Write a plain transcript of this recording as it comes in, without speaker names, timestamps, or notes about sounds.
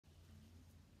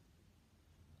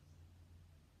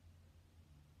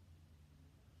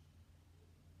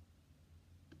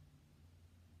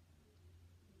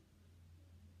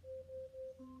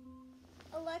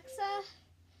Alexa,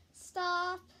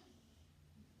 stop.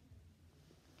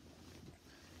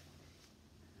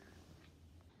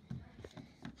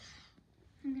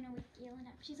 I'm gonna wake Elin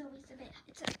up. She's always a bit,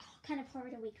 it's kind of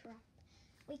hard to wake her up.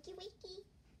 Wakey, wakey.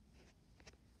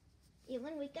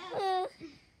 Elin, wake up.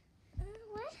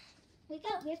 What? Wake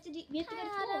up. We have to go to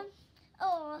school.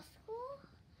 Oh, school?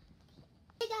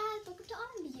 Hey guys, welcome to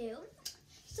Autumn View.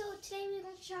 So today we're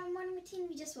going to show our morning routine.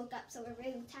 We just woke up, so we're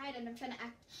really tired and I'm trying to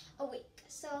act awake.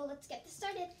 So let's get this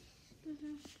started.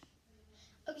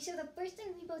 Okay, so the first thing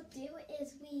we both do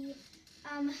is we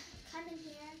come in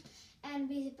here and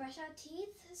we brush our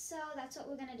teeth. So that's what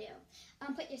we're gonna do.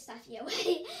 Put your stuffy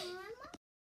away.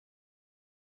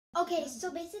 Okay,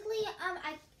 so basically,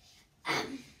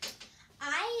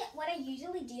 what I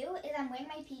usually do is I'm wearing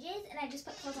my PJs and I just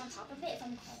put clothes on top of it if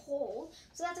I'm cold.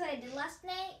 So that's what I did last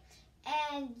night.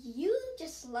 And you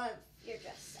just love your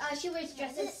dress. She wears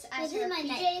dresses as her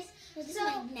PJs. This is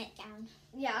my nightgown.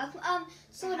 Yeah.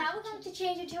 So now we're going to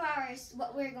change into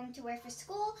what we're going to wear for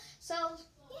school. So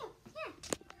yeah.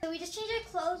 So we just changed our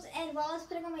clothes, and while I was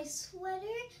putting on my sweater,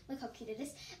 look how cute it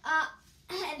is.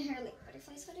 And her like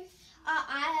butterfly sweater.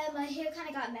 My hair kind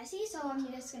of got messy, so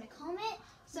I'm just gonna comb it.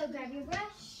 So grab your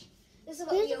brush. This is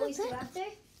what we always do after.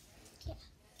 Yeah.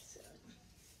 So,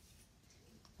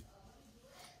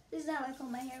 this is how I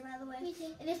comb my hair, by the way. Me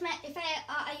too. And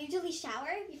I usually shower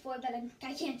before, but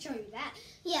I can't show you that.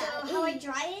 Yeah. So how I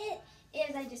dry it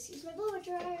is I just use my blower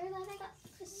dryer that I got for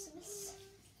Christmas.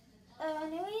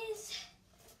 Anyways.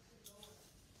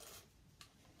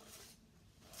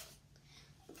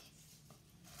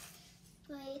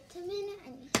 Wait a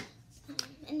minute.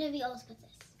 And then we always put this.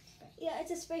 Yeah,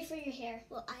 it's a spray for your hair.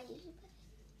 Well, I usually put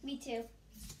it. Me too.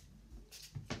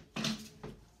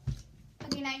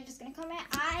 Okay, now you're just gonna comb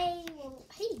it. Hey,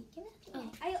 give it. Oh.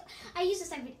 I use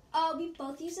this every. We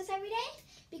both use this every day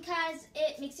because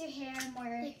it makes your hair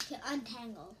more Like to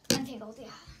untangle. untangled.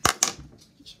 Yeah.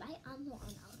 You should buy it on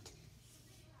Walmart.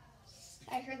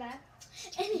 I heard that.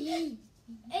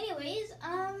 Anyways,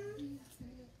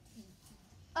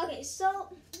 okay,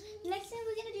 so next thing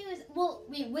we're gonna do is,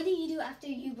 what do you do after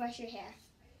you brush your hair?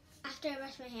 After I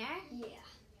brush my hair? Yeah.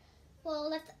 Well,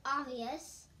 that's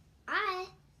obvious. I,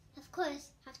 of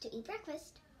course, have to eat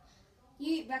breakfast.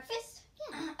 You eat breakfast?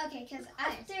 Yeah. Okay, because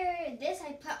after this,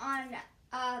 I put on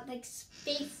like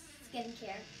space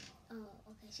skincare. Oh,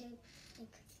 okay. So,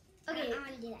 Okay. I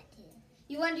want to do that too.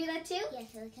 You want to do that too? Yeah,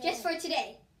 so Just for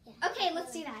today? Yeah. Okay,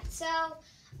 let's do that. So,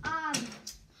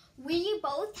 we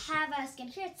both have a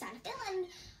skincare at Cetaphil, and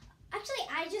actually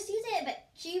I just use it, but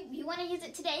you want to use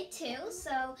it today too,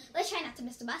 so let's try not to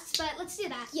miss the bus, but let's do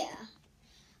that. Yeah.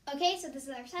 Okay, so this is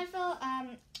our Cetaphil.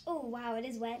 Oh wow, it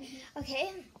is wet.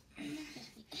 Okay.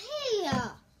 Hey!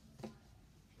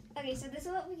 Okay, so this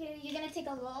is what we do. You're going to take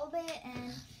a little bit,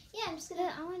 and yeah, I'm just going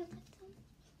to... I want to put some,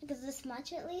 because this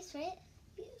much at least, right?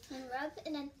 And rub,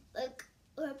 and then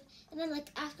rub, and then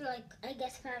after I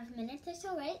guess 5 minutes or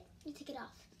so, right? You take it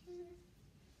off.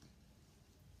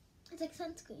 It's like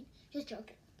sunscreen. Just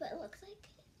joking, but it looks like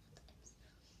it.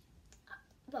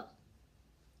 Well,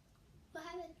 What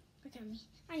happened? look at me.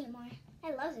 I need more.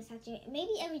 I love this actually.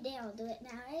 Maybe every day I'll do it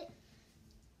now, right?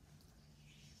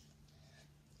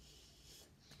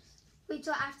 Wait,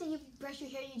 so after you brush your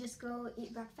hair, you just go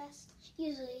eat breakfast?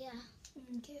 Usually, yeah.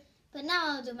 Okay. But now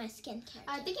I'll do my skincare.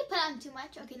 I think you put on too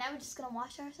much. Okay, now we're just going to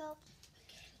wash ourselves.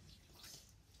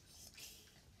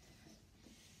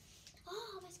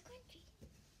 Oh, my scrunchie.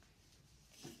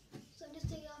 So I'm just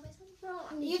taking off my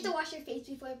sunblock. You have to wash your face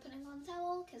before putting on the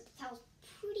towel, because the towel's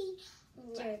pretty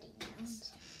Dirty now.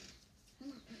 Mm-hmm. I'm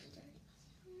not really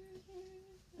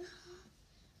dirty.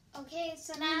 Okay,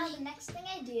 so now the next thing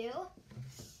I do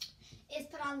is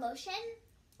put on lotion.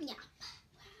 Yeah.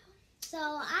 So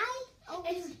I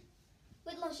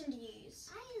What lotion do you use?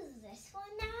 use this one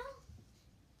now.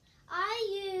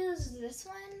 I use this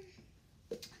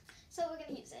one. So we're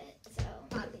going to use it. So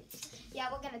yeah,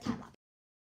 we're going to time up.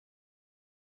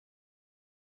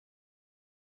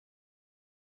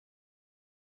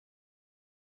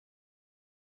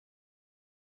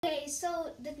 Okay,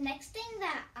 so the next thing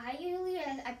that I usually do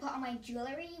is I put on my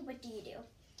jewelry. What do you do?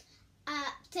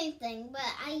 Same thing, but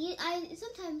I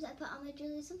sometimes I put on my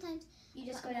jewelry. Sometimes You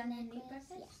just put go on down my and eat necklace.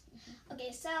 breakfast? Yeah.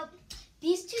 Okay, so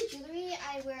these two jewelry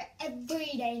I wear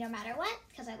every day no matter what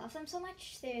because I love them so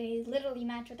much. They literally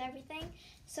match with everything.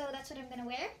 So that's what I'm going to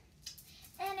wear.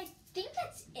 And I think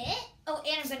that's it. Oh,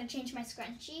 and I'm going to change my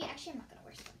scrunchie. Actually, I'm not going to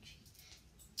wear scrunchie.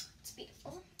 It's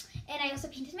beautiful. And I also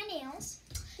painted my nails.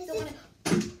 Don't want to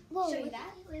show you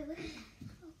that. Wait.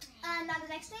 Now the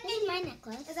next thing This is my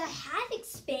necklace. is I have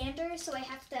expanders, so I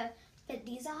have to put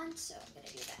these on. So I'm going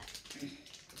to do that.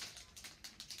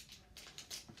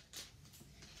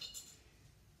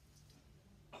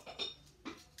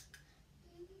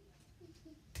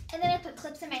 put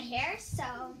clips in my hair, so...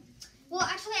 Well,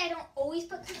 actually, I don't always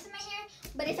put clips in my hair,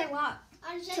 but if I want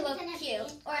to look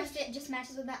cute, or if it just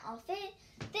matches with my outfit,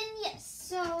 then yes.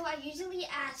 So I usually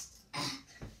ask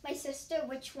my sister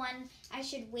which one I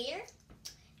should wear,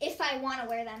 if I want to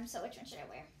wear them. So which one should I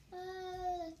wear?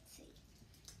 Let's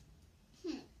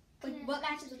see. Like, what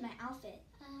matches with my outfit?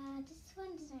 This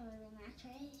one doesn't really match,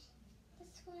 right?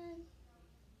 This one.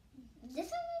 This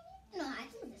one maybe? No, I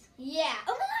think this one. Yeah.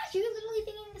 Oh my gosh, you were literally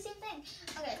thinking the same thing.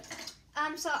 Okay.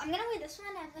 So I'm gonna wear this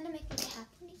one. I'm gonna make like a half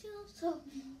ponytail. So I'm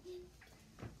doing.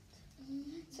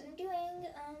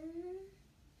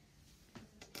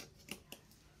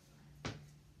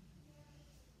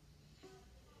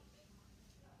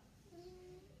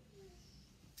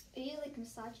 Are you like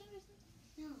massaging or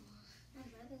something? No, I'm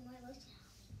rubbing my lotion.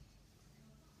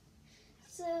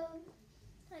 So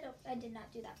I did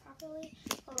not do that properly.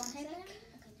 Hold on a second. Okay,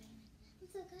 I'm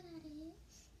so good at it.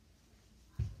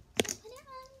 So put it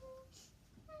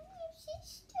on your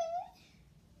sister.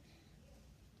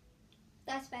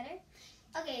 That's better.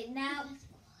 Okay, now.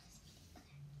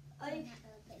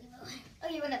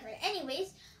 Okay, whatever.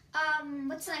 Anyways,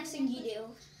 what's the next thing you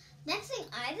do? Next thing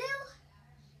I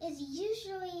do is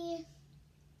usually,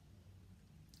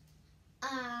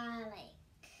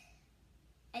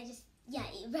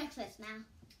 eat breakfast now.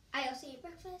 I also eat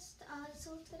breakfast.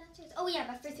 So let's go downstairs. Oh yeah,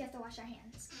 but first you have to wash our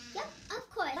hands. Yep, of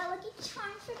course. Got Lucky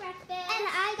Charms for breakfast. And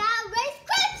I got Rice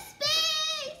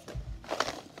Krispies!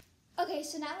 Okay,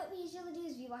 so now what we usually do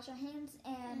is we wash our hands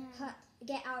and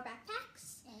get our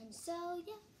backpacks. And So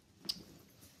yeah.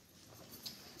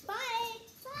 Bye.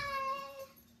 bye!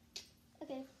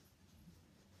 Okay.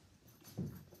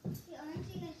 Aren't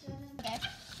you going to show them? Okay.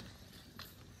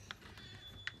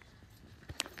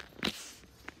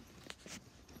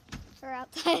 We're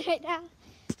outside right now.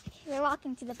 We're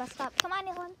walking to the bus stop. Come on,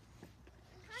 Dylan.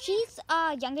 She's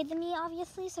younger than me,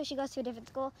 obviously, so she goes to a different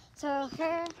school. So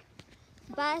her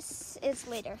bus is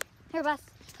later. Her bus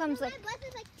comes My like, bus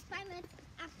is like 5 minutes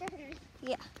after hers.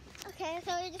 yeah. Okay,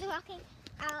 so we're just walking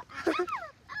out.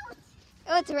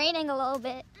 Oh, it's raining a little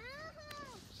bit.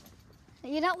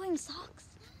 You're not wearing socks.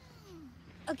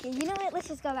 Okay, you know what? Let's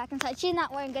just go back inside. She's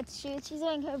not wearing good shoes. She's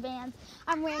wearing her Vans.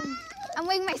 I'm wearing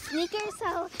my sneakers.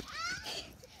 So,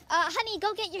 honey,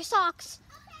 go get your socks.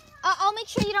 I'll make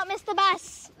sure you don't miss the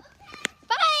bus.